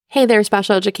Hey there,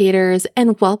 special educators,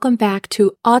 and welcome back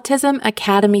to Autism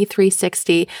Academy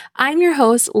 360. I'm your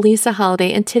host, Lisa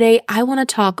Holiday, and today I want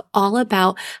to talk all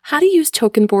about how to use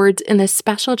token boards in the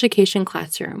special education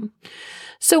classroom.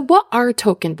 So what are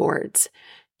token boards?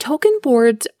 Token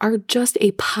boards are just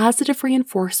a positive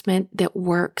reinforcement that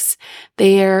works.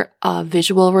 They're a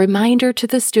visual reminder to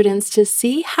the students to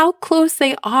see how close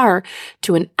they are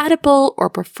to an edible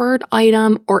or preferred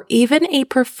item or even a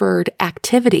preferred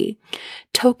activity.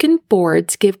 Token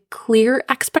boards give clear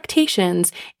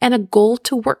expectations and a goal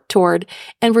to work toward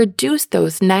and reduce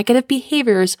those negative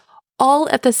behaviors all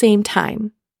at the same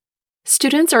time.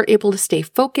 Students are able to stay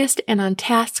focused and on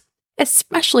task,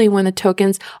 especially when the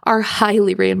tokens are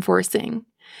highly reinforcing.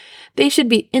 They should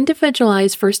be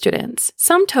individualized for students.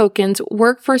 Some tokens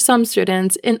work for some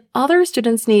students, and other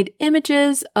students need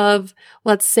images of,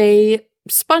 let's say,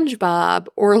 SpongeBob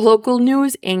or local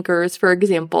news anchors, for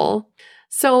example.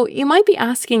 So you might be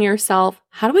asking yourself,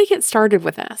 how do I get started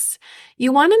with this?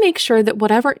 You want to make sure that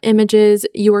whatever images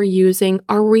you are using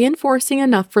are reinforcing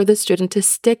enough for the student to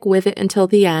stick with it until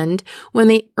the end when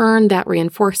they earn that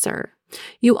reinforcer.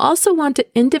 You also want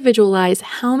to individualize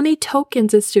how many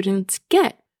tokens the students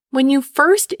get. When you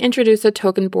first introduce a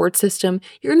token board system,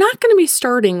 you're not going to be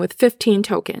starting with 15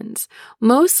 tokens.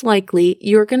 Most likely,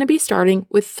 you're going to be starting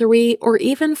with 3 or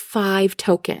even 5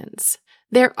 tokens.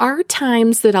 There are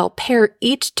times that I'll pair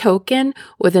each token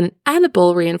with an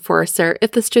edible reinforcer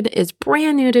if the student is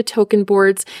brand new to token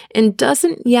boards and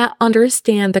doesn't yet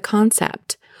understand the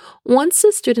concept. Once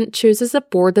the student chooses a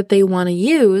board that they want to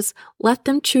use, let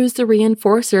them choose the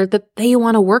reinforcer that they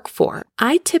want to work for.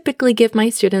 I typically give my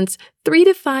students 3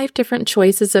 to 5 different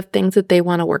choices of things that they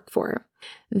want to work for.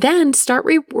 Then start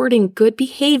rewarding good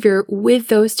behavior with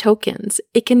those tokens.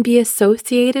 It can be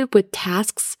associated with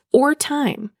tasks or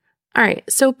time. All right,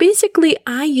 so basically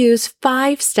I use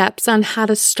 5 steps on how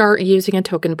to start using a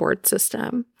token board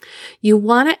system. You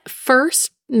want to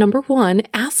first, number 1,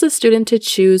 ask the student to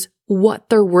choose what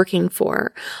they're working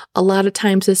for. A lot of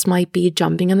times this might be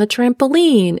jumping on the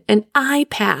trampoline, an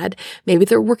iPad. Maybe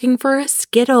they're working for a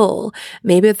Skittle.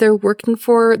 Maybe they're working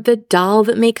for the doll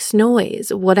that makes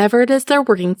noise. Whatever it is they're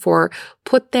working for,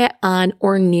 put that on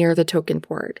or near the token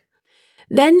board.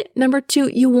 Then number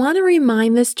 2, you want to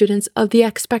remind the students of the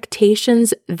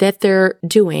expectations that they're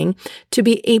doing to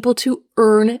be able to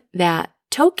earn that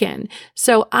token.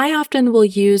 So I often will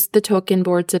use the token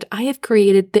boards that I have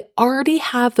created that already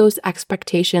have those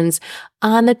expectations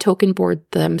on the token board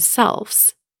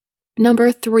themselves.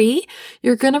 Number 3,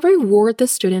 you're going to reward the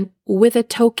student with a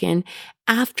token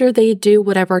after they do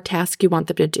whatever task you want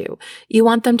them to do. You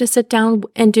want them to sit down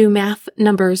and do math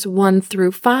numbers 1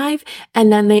 through 5,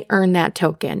 and then they earn that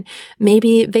token.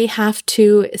 Maybe they have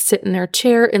to sit in their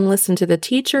chair and listen to the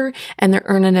teacher, and they're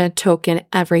earning a token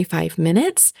every 5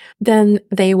 minutes. Then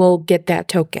they will get that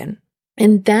token.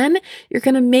 And then you're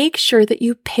going to make sure that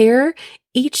you pair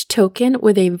each token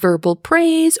with a verbal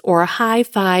praise or a high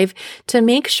five to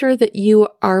make sure that you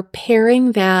are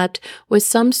pairing that with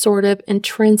some sort of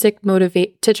intrinsic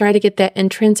to try to get that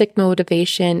intrinsic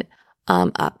motivation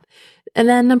up. And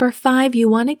then number 5, you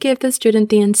want to give the student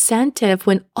the incentive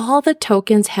when all the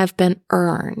tokens have been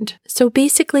earned. So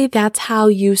basically that's how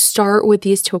you start with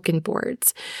these token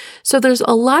boards. So there's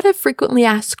a lot of frequently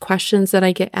asked questions that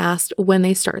I get asked when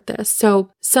they start this. So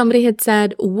somebody had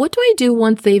said, what do I do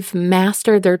once they've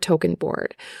mastered their token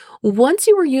board? Once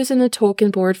you were using the token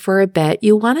board for a bit,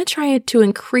 you want to try to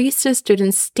increase the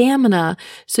student's stamina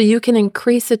so you can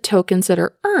increase the tokens that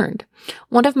are earned.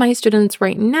 One of my students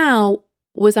right now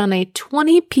was on a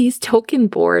 20-piece token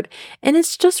board, and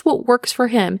it's just what works for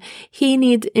him. He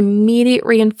needs immediate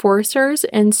reinforcers,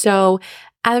 and so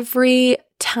every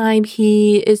time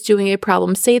he is doing a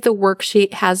problem, say the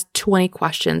worksheet has 20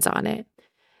 questions on it.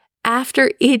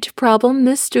 After each problem,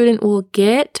 this student will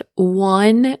get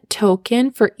 1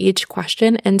 token for each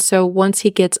question, and so once he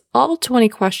gets all 20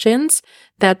 questions,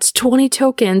 that's 20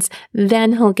 tokens,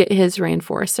 then he'll get his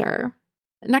reinforcer.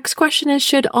 Next question is,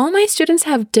 should all my students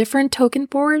have different token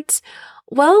boards?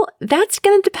 Well, that's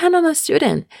going to depend on the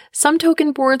student. Some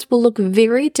token boards will look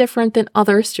very different than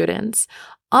other students.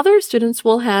 Other students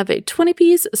will have a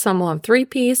 20-piece, some will have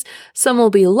 3-piece, some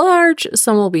will be large,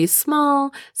 some will be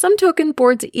small. Some token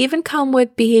boards even come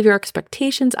with behavior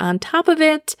expectations on top of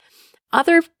it.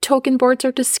 Other token boards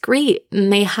are discrete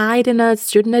and they hide in a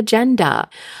student agenda.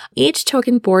 Each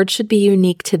token board should be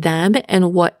unique to them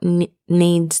and what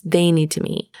needs they need to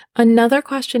meet. Another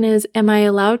question is, am I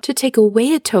allowed to take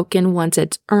away a token once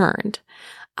it's earned?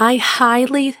 I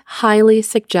highly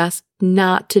suggest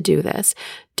not to do this.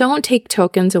 Don't take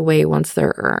tokens away once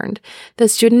they're earned. The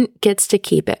student gets to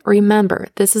keep it. Remember,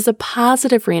 this is a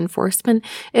positive reinforcement.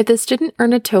 If the student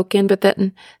earned a token but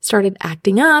then started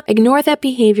acting up, ignore that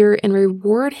behavior and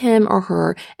reward him or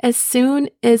her as soon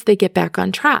as they get back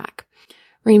on track.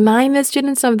 Remind the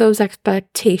students of those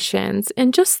expectations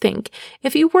and just think,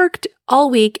 if you worked all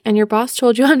week and your boss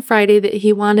told you on Friday that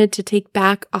he wanted to take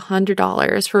back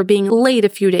 $100 for being late a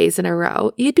few days in a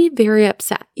row, you'd be very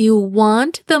upset. You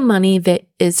want the money that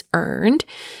is earned.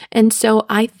 And so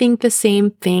I think the same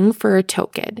thing for a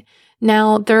token.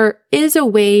 Now, there is a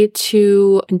way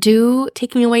to do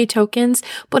taking away tokens,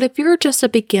 but if you're just a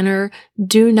beginner,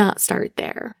 do not start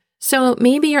there. So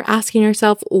maybe you're asking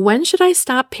yourself, when should I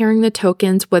stop pairing the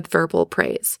tokens with verbal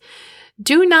praise?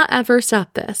 Do not ever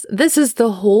stop this. This is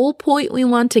the whole point we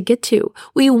want to get to.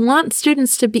 We want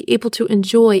students to be able to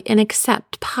enjoy and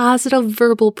accept positive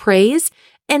verbal praise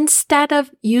instead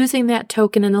of using that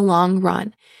token in the long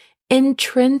run.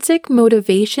 Intrinsic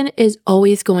motivation is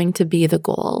always going to be the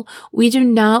goal. We do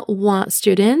not want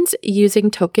students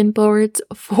using token boards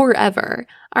forever.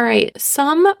 All right,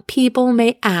 some people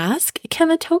may ask, can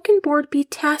a token board be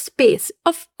task-based?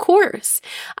 Of course.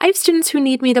 I have students who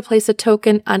need me to place a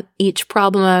token on each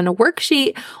problem on a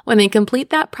worksheet. When they complete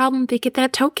that problem, they get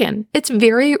that token. It's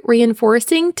very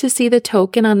reinforcing to see the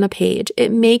token on the page.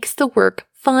 It makes the work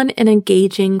fun and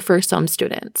engaging for some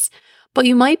students. But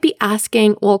you might be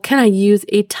asking, well, can I use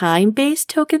a time-based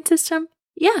token system?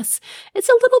 Yes, it's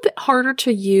a little bit harder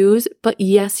to use, but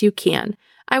yes, you can.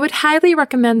 I would highly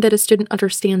recommend that a student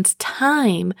understands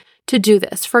time to do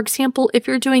this. For example, if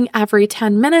you're doing every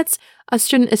 10 minutes, a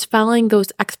student is following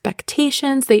those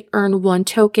expectations, they earn 1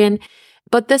 token,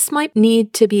 but this might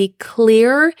need to be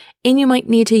clear and you might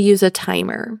need to use a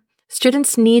timer.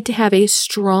 Students need to have a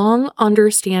strong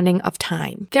understanding of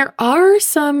time. There are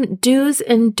some do's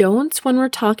and don'ts when we're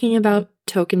talking about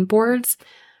token boards.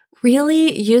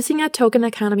 Really, using a token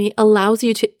economy allows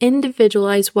you to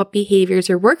individualize what behaviors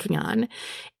you're working on.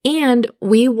 And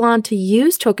we want to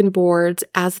use token boards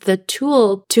as the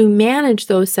tool to manage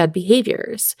those said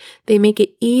behaviors. They make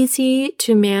it easy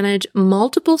to manage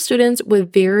multiple students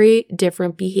with very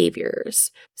different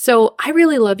behaviors. So I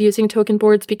really love using token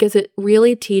boards because it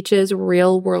really teaches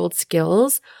real world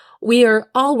skills. We are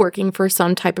all working for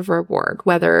some type of reward,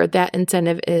 whether that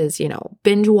incentive is,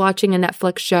 binge watching a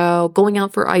Netflix show, going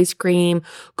out for ice cream,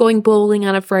 going bowling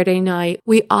on a Friday night.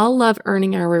 We all love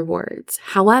earning our rewards.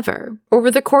 However, over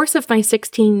the course of my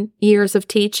 16 years of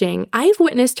teaching, I've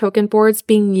witnessed token boards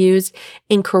being used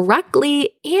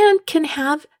incorrectly and can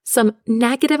have some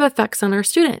negative effects on our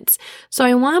students. So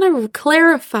I want to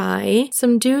clarify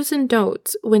some do's and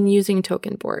don'ts when using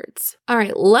token boards. All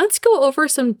right, let's go over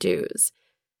some do's.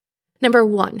 Number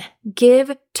 1,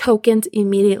 give tokens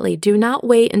immediately. Do not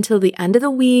wait until the end of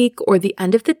the week or the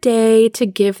end of the day to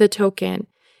give the token.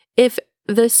 If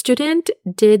the student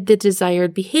did the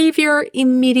desired behavior,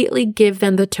 immediately give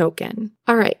them the token.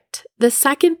 All right. The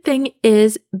second thing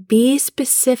is be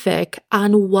specific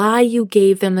on why you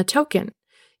gave them the token.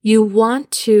 You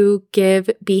want to give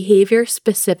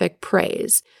behavior-specific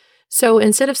praise. So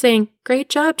instead of saying, "Great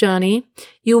job, Johnny,"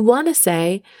 you want to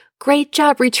say, "Great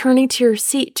job returning to your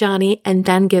seat, Johnny," and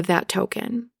then give that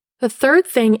token. The third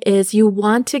thing is you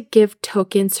want to give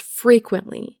tokens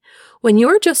frequently. When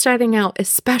you're just starting out,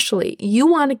 especially, you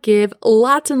want to give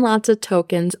lots and lots of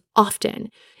tokens often.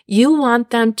 You want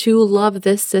them to love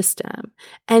this system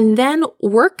and then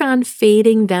work on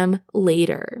fading them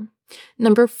later.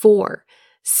 Number 4,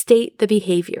 state the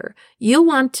behavior. You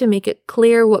want to make it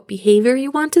clear what behavior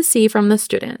you want to see from the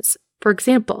students. For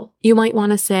example, you might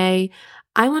want to say,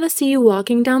 "I want to see you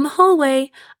walking down the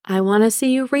hallway. I want to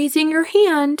see you raising your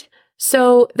hand."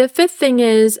 So the fifth thing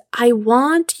is I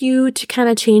want you to kind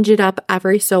of change it up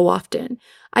every so often.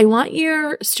 I want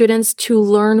your students to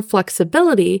learn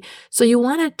flexibility. So you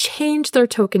want to change their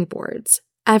token boards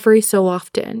every so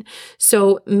often.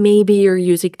 So maybe you're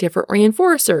using different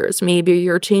reinforcers. Maybe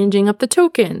you're changing up the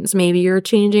tokens. Maybe you're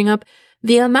changing up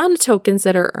the amount of tokens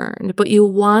that are earned, but you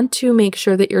want to make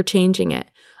sure that you're changing it.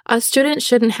 A student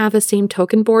shouldn't have the same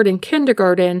token board in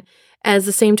kindergarten as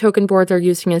the same token board they're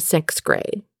using in 6th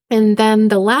grade. And then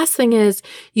the last thing is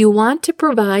you want to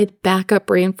provide backup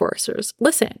reinforcers.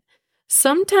 Listen,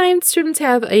 sometimes students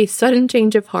have a sudden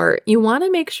change of heart. You want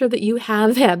to make sure that you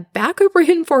have that backup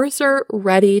reinforcer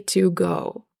ready to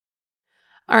go.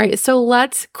 All right, so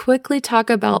let's quickly talk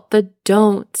about the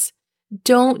don'ts.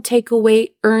 Don't take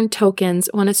away earned tokens.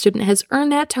 When a student has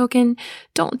earned that token,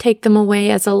 don't take them away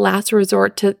as a last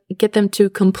resort to get them to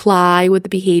comply with the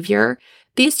behavior.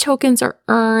 These tokens are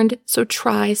earned, so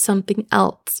try something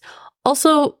else.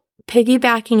 Also,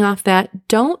 piggybacking off that,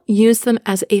 don't use them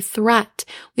as a threat.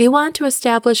 We want to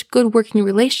establish good working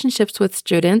relationships with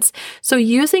students, so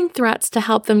using threats to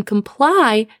help them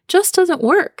comply just doesn't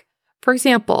work. For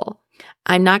example,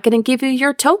 I'm not going to give you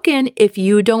your token if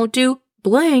you don't do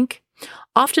blank.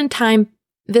 Oftentimes,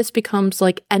 this becomes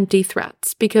like empty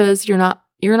threats because you're not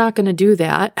going to do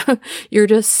that. You're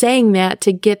just saying that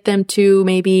to get them to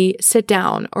maybe sit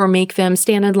down or make them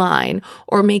stand in line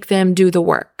or make them do the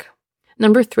work.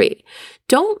 Number 3,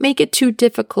 don't make it too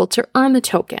difficult to earn the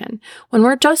token. When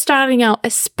we're just starting out,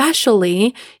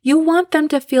 especially, you want them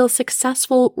to feel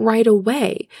successful right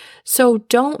away. So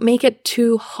don't make it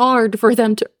too hard for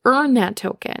them to earn that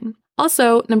token.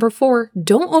 Also, number 4,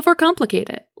 don't overcomplicate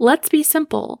it. Let's be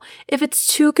simple. If it's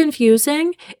too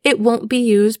confusing, it won't be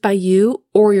used by you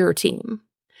or your team.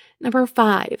 Number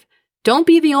 5, don't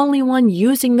be the only one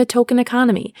using the token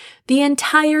economy. The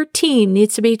entire team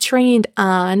needs to be trained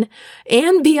on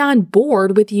and be on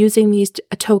board with using these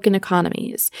token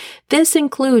economies. This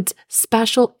includes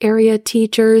special area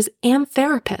teachers and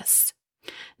therapists.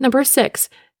 Number 6,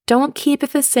 don't keep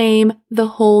it the same the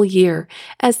whole year.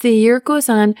 As the year goes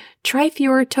on, try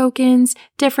fewer tokens,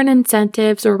 different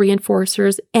incentives or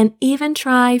reinforcers, and even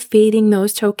try fading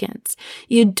those tokens.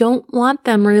 You don't want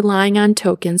them relying on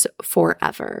tokens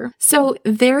forever. So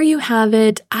there you have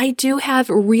it. I do have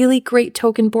really great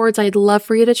token boards I'd love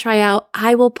for you to try out.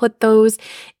 I will put those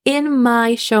in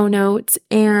my show notes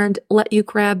and let you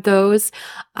grab those.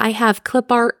 I have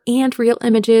clip art and real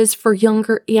images for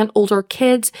younger and older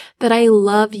kids that I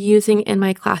love using in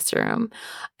my classroom.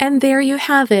 And there you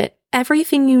have it.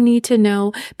 Everything you need to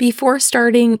know before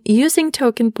starting using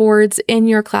token boards in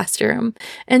your classroom.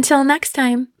 Until next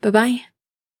time, bye-bye.